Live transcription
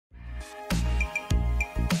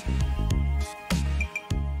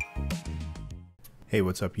Hey,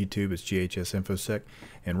 what's up YouTube? It's GHS InfoSec,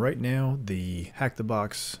 and right now the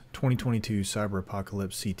HackTheBox 2022 Cyber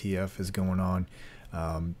Apocalypse CTF is going on.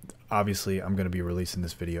 Obviously, I'm going to be releasing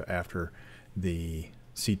this video after the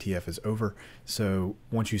CTF is over, so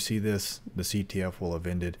once you see this, the CTF will have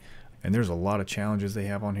ended, and there's a lot of challenges they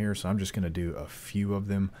have on here, so I'm just going to do a few of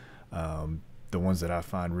them. The ones that I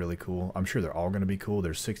find really cool. I'm sure they're all going to be cool.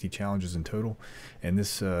 There's 60 challenges in total, and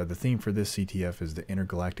this the theme for this CTF is the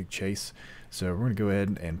Intergalactic Chase. So we're going to go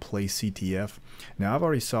ahead and play CTF. Now I've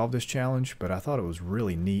already solved this challenge, but I thought it was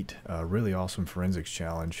really neat, really awesome forensics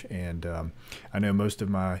challenge, and I know most of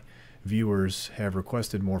my viewers have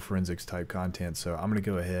requested more forensics type content, so I'm going to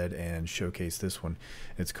go ahead and showcase this one.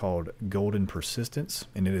 It's called Golden Persistence,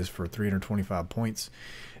 and it is for 325 points.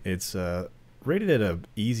 It's rated at an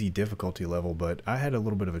easy difficulty level, but I had a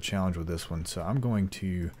little bit of a challenge with this one, so I'm going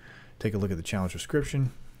to take a look at the challenge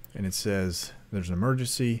description, and it says there's an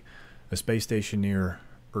emergency. A space station near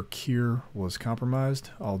Urkir was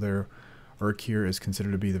compromised. Although Urkir is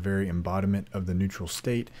considered to be the very embodiment of the neutral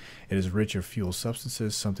state, it is rich of fuel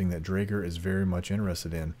substances, something that Draeger is very much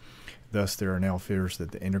interested in. Thus, there are now fears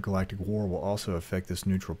that the intergalactic war will also affect this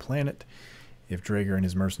neutral planet. If Draeger and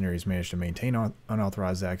his mercenaries manage to maintain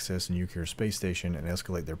unauthorized access in Urkir space station and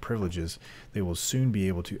escalate their privileges, they will soon be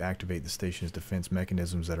able to activate the station's defense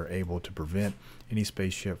mechanisms that are able to prevent any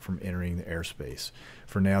spaceship from entering the airspace.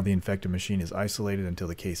 For now, the infected machine is isolated until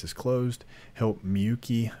the case is closed. Help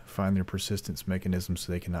Miyuki find their persistence mechanisms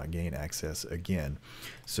so they cannot gain access again.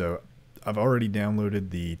 So I've already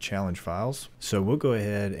downloaded the challenge files, so we'll go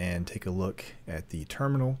ahead and take a look at the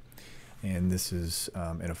terminal. And this is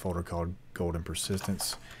in a folder called Golden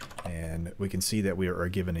Persistence, and we can see that we are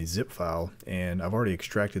given a zip file, and I've already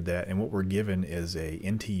extracted that, and what we're given is a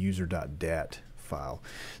NTUSER.DAT file.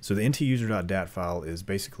 So the NTUSER.DAT file is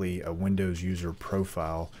basically a Windows user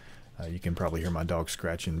profile. You can probably hear my dog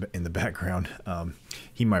scratching in the background.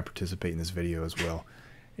 He might participate in this video as well,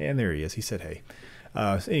 and there he is. He said hey.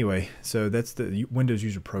 Anyway, so that's the Windows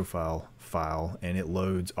user profile file, and it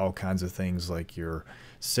loads all kinds of things like your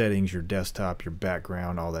settings, your desktop, your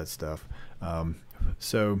background, all that stuff.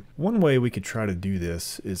 So one way we could try to do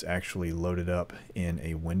this is actually load it up in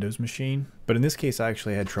a Windows machine, but in this case I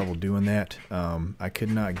actually had trouble doing that. I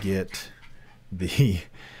could not get the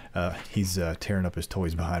he's tearing up his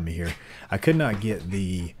toys behind me here. I could not get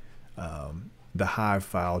the Hive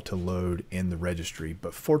file to load in the registry,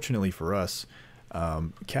 but fortunately for us,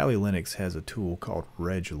 Kali Linux has a tool called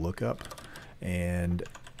reglookup, and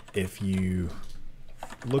if you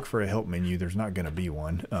look for a help menu, there's not going to be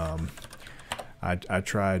one. I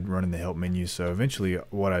tried running the help menu, so eventually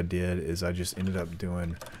what I did is I just ended up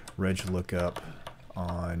doing reglookup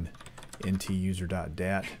on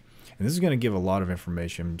NTUSER.DAT, and this is going to give a lot of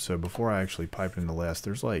information. So before I actually pipe in the list,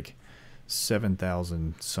 there's like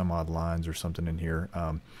 7,000 some odd lines or something in here.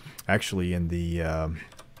 Actually in the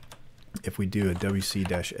if we do a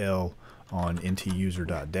wc-l on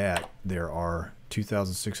NTUSER.DAT, there are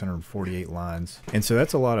 2,648 lines, and so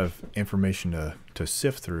that's a lot of information to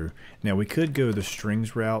sift through. Now we could go the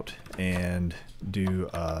strings route and do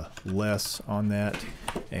less on that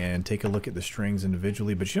and take a look at the strings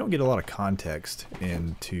individually, but you don't get a lot of context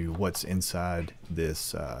into what's inside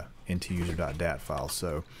this NTUSER.DAT file.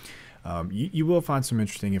 So you will find some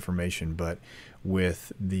interesting information, but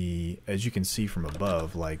with the, as you can see from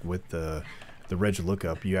above, like with the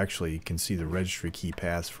reglookup, you actually can see the registry key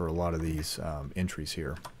paths for a lot of these entries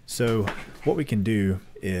here. So what we can do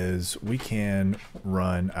is we can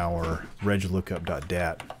run our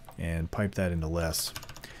reglookup.dat and pipe that into less,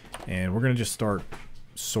 and we're going to just start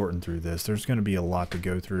sorting through this. There's going to be a lot to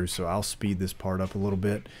go through, so I'll speed this part up a little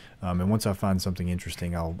bit, and once I find something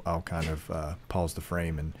interesting, I'll kind of pause the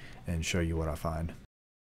frame and show you what I find.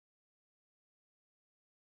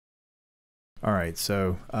 Alright,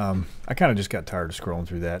 so I kind of just got tired of scrolling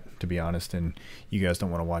through that, to be honest, and you guys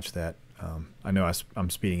don't want to watch that. I know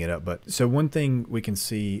I'm speeding it up, but so one thing we can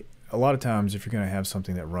see, a lot of times if you're going to have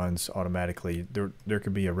something that runs automatically, there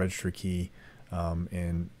could be a registry key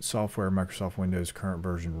in software, Microsoft Windows current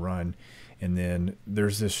version run, and then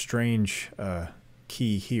there's this strange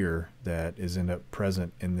key here that is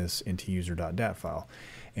present in this NTUSER.DAT file,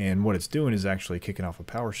 and what it's doing is actually kicking off a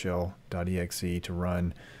PowerShell.exe to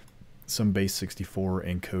run some base 64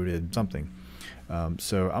 encoded something.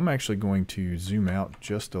 So I'm actually going to zoom out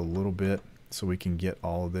just a little bit so we can get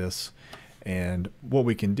all of this, and what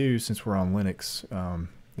we can do, since we're on Linux,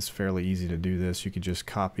 it's fairly easy to do this. You could just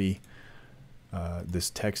copy this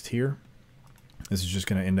text here. This is just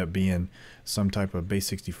going to end up being some type of base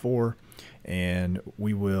 64, and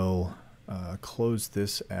we will close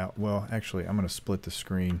this out. Well, actually I'm going to split the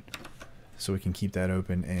screen so we can keep that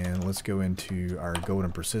open. And let's go into our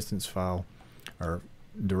golden persistence file, our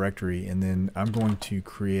directory, and then I'm going to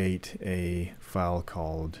create a file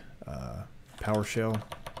called PowerShell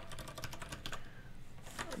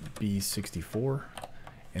B64,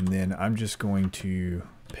 and then I'm just going to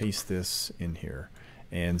paste this in here.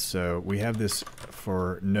 And so we have this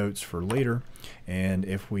for notes for later, and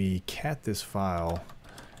if we cat this file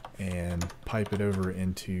and pipe it over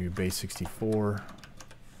into base64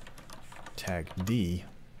 tag D,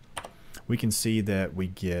 we can see that we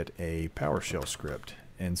get a PowerShell script.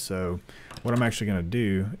 And so what I'm actually going to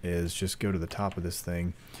do is just go to the top of this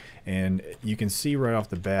thing, and you can see right off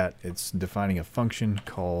the bat it's defining a function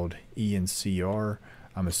called encr.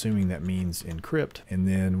 I'm assuming that means encrypt, and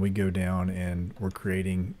then we go down and we're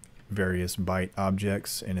creating various byte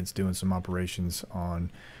objects, and it's doing some operations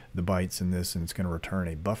on the bytes in this, and it's going to return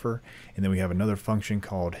a buffer. And then we have another function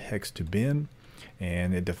called hex to bin,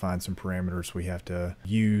 and it defines some parameters we have to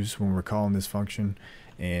use when we're calling this function,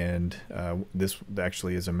 and this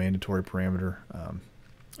actually is a mandatory parameter. I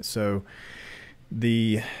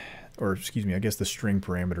guess the string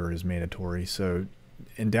parameter is mandatory. So,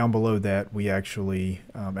 and down below that, we actually,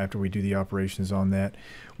 after we do the operations on that,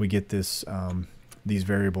 we get this these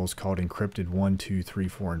variables called encrypted 1, 2, 3,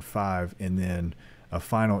 4, and 5, and then a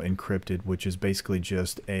final encrypted, which is basically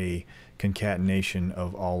just a concatenation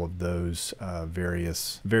of all of those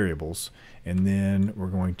various variables. And then we're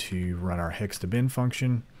going to run our hex to bin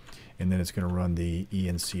function, and then it's going to run the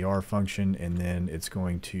encr function, and then it's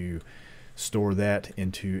going to store that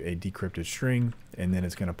into a decrypted string, and then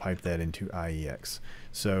it's going to pipe that into IEX.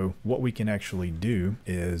 So what we can actually do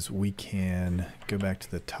is we can go back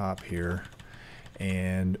to the top here,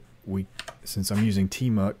 and since I'm using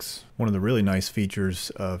tmux, one of the really nice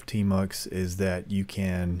features of tmux is that you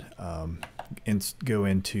can go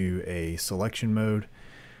into a selection mode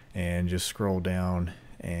and just scroll down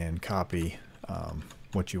and copy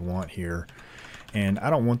what you want here. And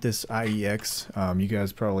I don't want this IEX. You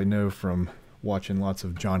guys probably know from watching lots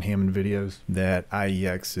of John Hammond videos that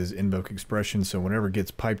IEX is invoke expression. So whenever it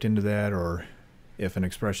gets piped into that, or if an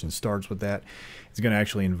expression starts with that, it's going to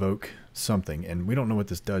actually invoke something. And we don't know what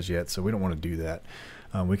this does yet, so we don't want to do that.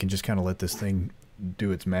 We can just kind of let this thing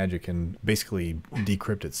do its magic and basically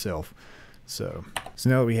decrypt itself. So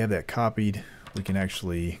now that we have that copied, we can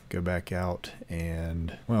actually go back out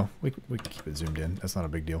and, well, we can keep it zoomed in. That's not a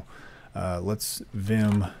big deal. Let's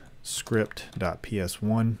vim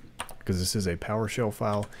script.ps1, because this is a PowerShell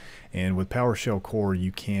file, and with PowerShell core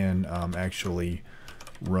you can actually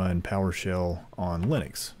run PowerShell on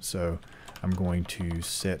Linux. So I'm going to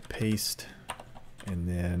set paste, and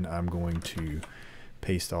then I'm going to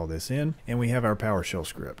paste all this in, and we have our PowerShell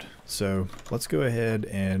script. So let's go ahead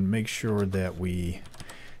and make sure that we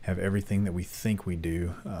have everything that we think we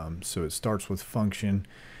do. So it starts with function.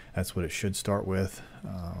 That's what it should start with.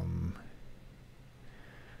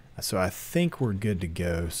 So I think we're good to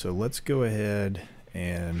go. So let's go ahead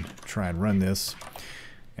and try and run this.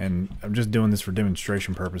 And I'm just doing this for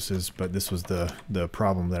demonstration purposes, but this was the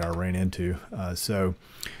problem that I ran into.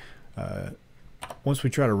 Once we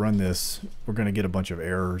try to run this, we're going to get a bunch of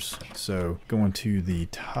errors. So going to the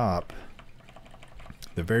top,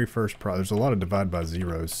 the very first there's a lot of divide by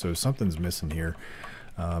zeros, so something's missing here.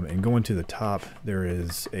 And going to the top, there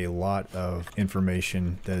is a lot of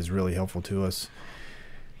information that is really helpful to us.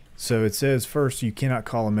 So it says, first, you cannot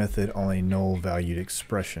call a method on a null valued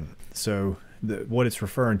expression. So what it's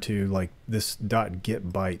referring to, like this .get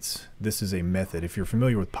bytes, this is a method. If you're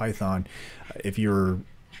familiar with Python, if you're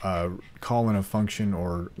calling a function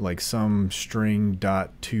or like some string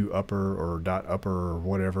 .toUpper or .upper or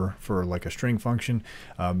whatever for like a string function,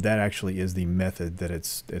 that actually is the method that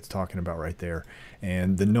it's talking about right there.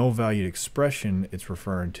 And the null valued expression it's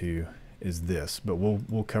referring to is this, but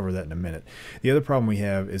we'll cover that in a minute. The other problem we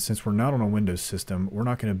have is, since we're not on a Windows system, we're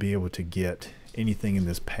not going to be able to get anything in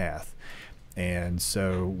this path. And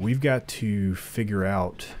so we've got to figure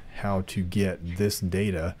out how to get this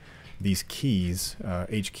data, these keys,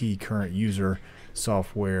 HKey, current user,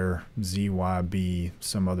 software, ZYB,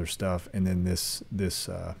 some other stuff, and then this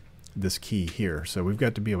key here. So we've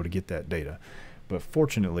got to be able to get that data. But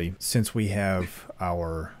fortunately, since we have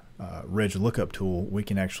our reg lookup tool, we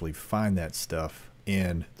can actually find that stuff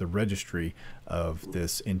in the registry of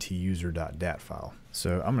this NTUSER.DAT file.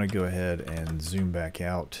 So I'm going to go ahead and zoom back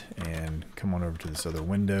out and come on over to this other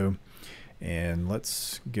window, and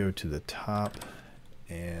let's go to the top,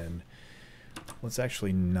 and let's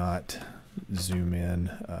actually not zoom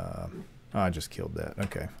in. I just killed that.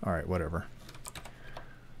 Okay, all right, whatever.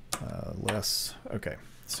 Okay,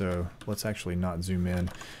 so let's actually not zoom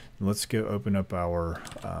in. let's go open up our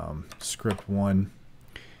script 1,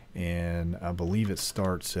 and I believe it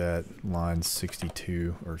starts at line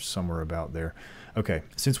 62 or somewhere about there. Okay,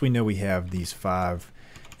 since we know we have these 5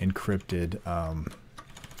 encrypted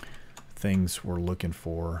things we're looking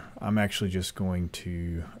for, I'm actually just going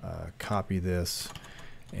to copy this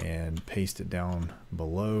and paste it down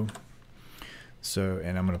below. So,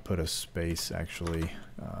 and I'm going to put a space actually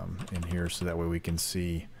in here so that way we can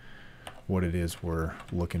see what it is we're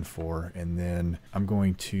looking for. And then I'm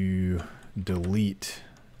going to delete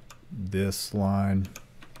this line,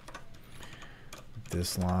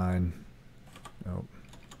 oh,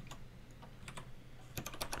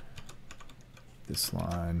 this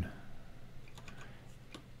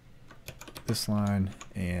line,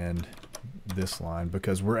 and this line,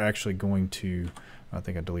 because we're actually going to, I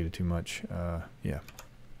think I deleted too much, yeah.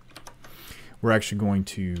 We're actually going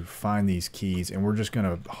to find these keys, and we're just going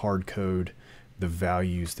to hard code the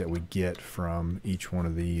values that we get from each one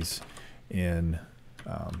of these in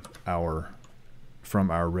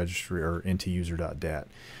from our registry or NTUSER.DAT.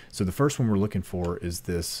 So the first one we're looking for is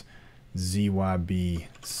this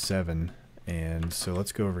ZYB7, and so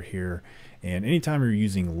let's go over here. And anytime you're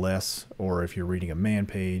using less, or if you're reading a man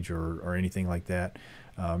page or anything like that,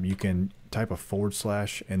 you can type a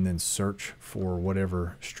 / and then search for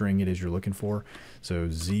whatever string it is you're looking for. So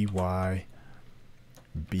ZYB7,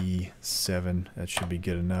 that should be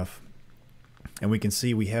good enough. And we can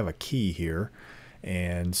see we have a key here.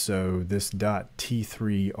 And so this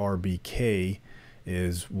 .T3RBK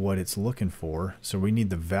is what it's looking for. So we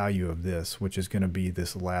need the value of this, which is going to be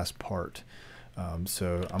this last part.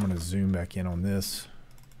 So I'm going to zoom back in on this,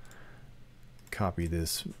 copy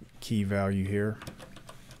this key value here,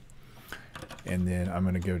 and then I'm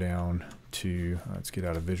going to go down to, let's get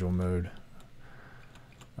out of visual mode.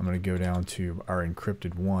 I'm going to go down to our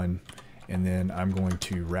encrypted 1, and then I'm going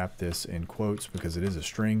to wrap this in quotes because it is a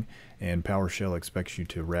string, and PowerShell expects you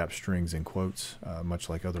to wrap strings in quotes, much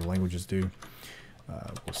like other languages do.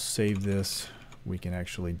 We'll save this. We can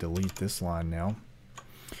actually delete this line now.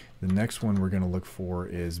 The next one we're going to look for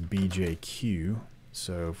is BJQ.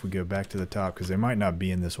 So if we go back to the top, because they might not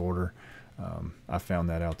be in this order, I found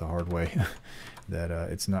that out the hard way, that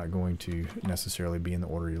it's not going to necessarily be in the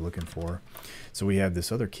order you're looking for. So we have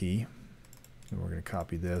this other key, and we're going to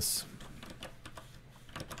copy this.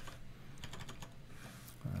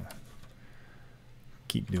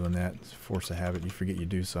 Keep doing that. It's force of habit. You forget you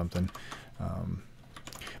do something.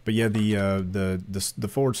 But yeah, the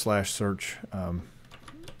 / search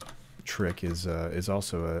trick is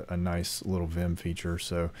also a nice little Vim feature.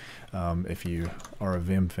 So if you are a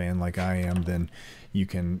Vim fan like I am, then you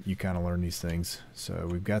kind of learn these things. So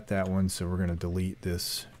we've got that one. So we're going to delete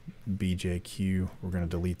this BJQ. We're going to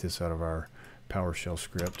delete this out of our PowerShell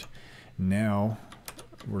script. Now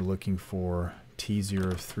we're looking for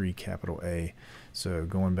T03 capital A. So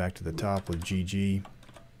going back to the top with GG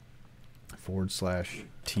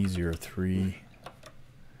 / T03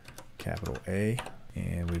 capital A.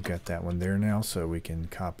 And we've got that one there now, so we can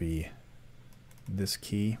copy this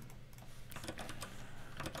key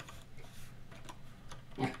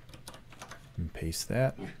and paste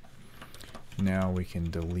that. Now we can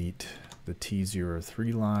delete the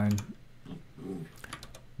T03 line.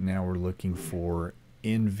 Now we're looking for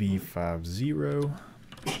NV50.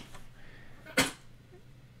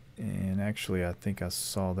 And actually, I think I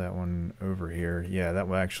saw that one over here. Yeah, that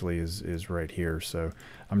one actually is right here. So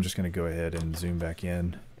I'm just going to go ahead and zoom back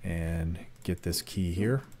in and get this key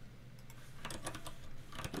here.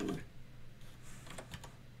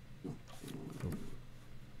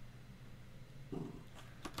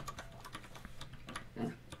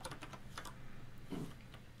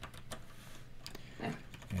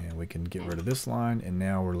 And we can get rid of this line. And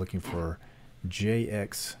now we're looking for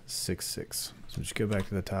JX66. So just go back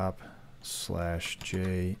to the top /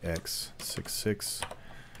 JX66,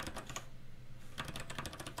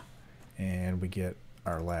 and we get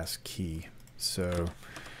our last key. So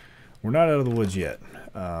we're not out of the woods yet.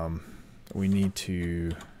 We need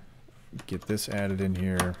to get this added in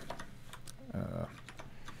here.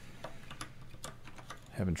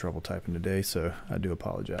 Having trouble typing today, so I do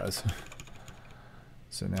apologize.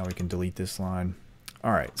 So now we can delete this line.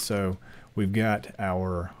 All right, so we've got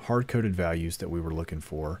our hard-coded values that we were looking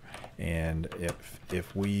for, and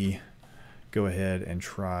if we go ahead and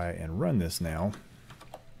try and run this now,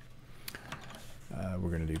 we're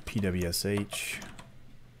going to do pwsh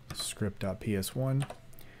script.ps1,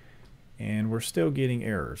 and we're still getting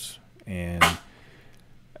errors, and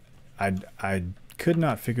I could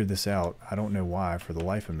not figure this out. I don't know why for the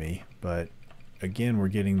life of me, but again, we're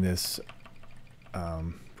getting this,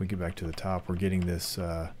 if we get back to the top, we're getting this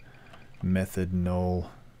method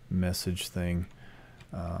null message thing.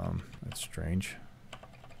 That's strange.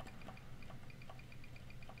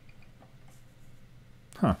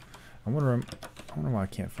 Huh. I wonder why I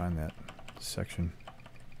can't find that section.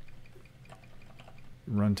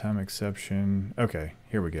 Runtime exception. Okay,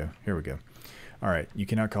 here we go. Here we go. All right, you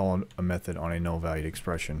cannot call a method on a null valued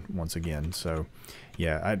expression once again. So,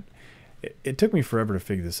 yeah, it took me forever to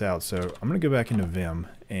figure this out. So I'm going to go back into Vim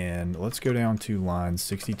and let's go down to line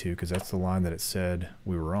 62 because that's the line that it said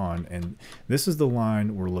we were on. And this is the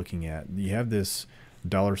line we're looking at. You have this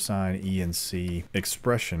 $ENC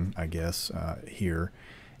expression, I guess, here.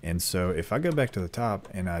 And so if I go back to the top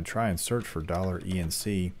and I try and search for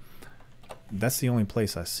 $ENC, that's the only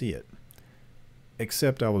place I see it.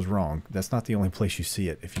 Except I was wrong. That's not the only place you see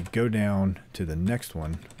it. If you go down to the next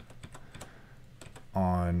one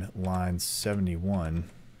on line 71,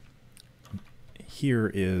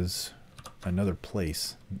 here is another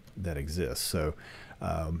place that exists. So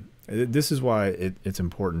this is why it's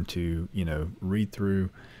important to, you know, read through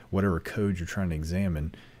whatever code you're trying to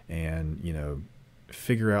examine and, you know,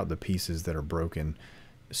 figure out the pieces that are broken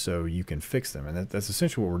so you can fix them. And that's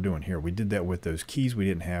essentially what we're doing here. We did that with those keys we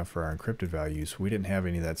didn't have for our encrypted values. We didn't have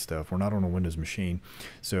any of that stuff. We're not on a Windows machine.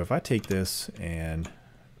 So if I take this and,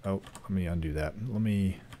 oh, let me undo that. Let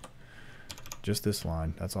me, just this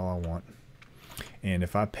line, that's all I want. And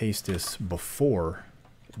if I paste this before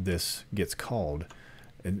this gets called,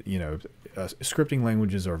 you know, scripting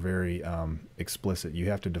languages are very explicit. You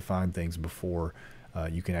have to define things before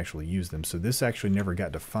you can actually use them. So this actually never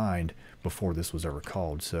got defined before this was ever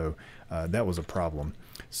called. So that was a problem.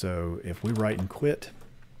 So if we write and quit,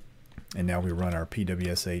 and now we run our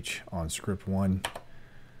PWSH on script 1,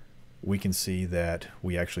 we can see that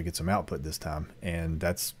we actually get some output this time, and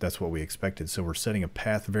that's what we expected. So we're setting a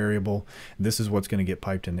path variable. This is what's going to get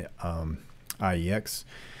piped in IEX,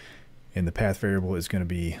 and the path variable is going to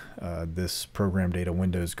be this program data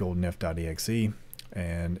Windows golden f.exe,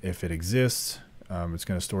 and if it exists, it's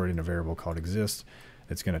going to store it in a variable called exist.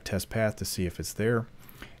 It's going to test path to see if it's there,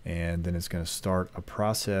 and then it's going to start a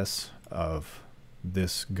process of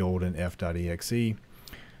this golden f.exe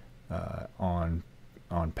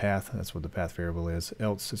on path. That's what the path variable is.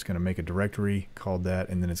 Else it's going to make a directory called that,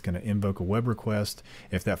 and then it's going to invoke a web request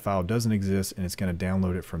if that file doesn't exist, and it's going to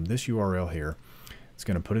download it from this URL here. It's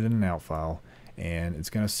going to put it in an out file, and it's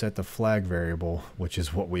going to set the flag variable, which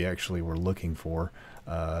is what we actually were looking for.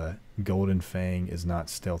 Golden Fang is not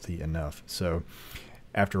stealthy enough. So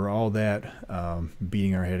after all that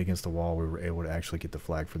beating our head against the wall, we were able to actually get the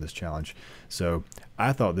flag for this challenge. So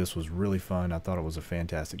I thought this was really fun. I thought it was a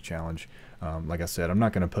fantastic challenge. Like I said, I'm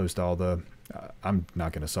not going to post all the I'm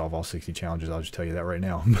not going to solve all 60 challenges. I'll just tell you that right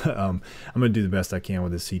now. But I'm going to do the best I can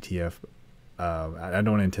with this CTF. I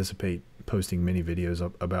don't anticipate posting many videos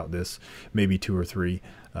about this, maybe 2 or 3,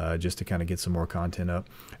 just to kind of get some more content up.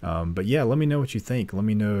 But yeah, let me know what you think. Let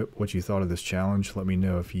me know what you thought of this challenge. Let me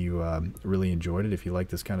know if you really enjoyed it, if you like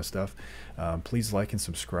this kind of stuff. Please like and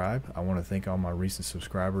subscribe. I want to thank all my recent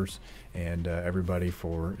subscribers and everybody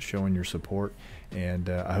for showing your support, and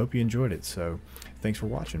I hope you enjoyed it. So thanks for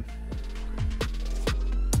watching.